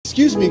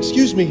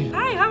Excuse me.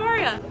 Hi, how are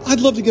ya? I'd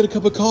love to get a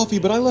cup of coffee,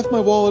 but I left my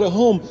wallet at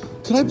home.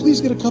 Could I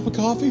please get a cup of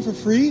coffee for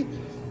free?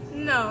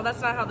 No,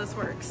 that's not how this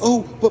works.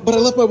 Oh, but I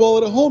left my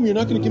wallet at home. You're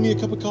not going to give me a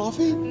cup of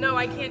coffee? No,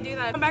 I can't do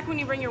that. Come back when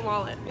you bring your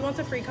wallet. He wants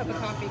a free cup of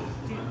coffee.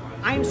 Dude,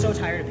 I am so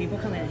tired of people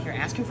coming in here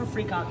asking for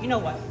free coffee. You know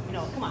what?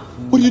 Come on.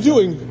 What are you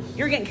doing?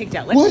 You're getting kicked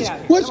out. Let's What? get out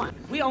of here. What? Come on.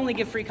 We only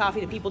give free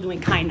coffee to people doing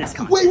kindness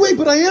content. Wait,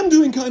 but I am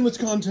doing kindness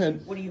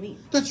content. What do you mean?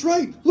 That's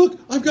right. Look,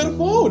 I've got a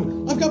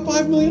phone. I've got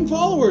 5 million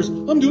followers.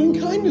 I'm doing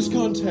kindness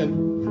content.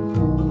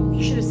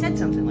 You should have said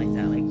something like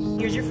that. Like,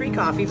 here's your free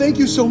coffee. Thank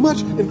you so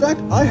much. In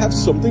fact, I have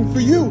something for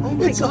you. Oh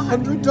my It's God.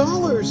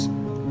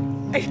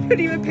 $100. I couldn't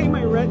even pay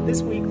my rent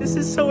this week. This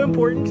is so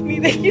important to me.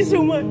 Thank you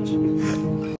so much.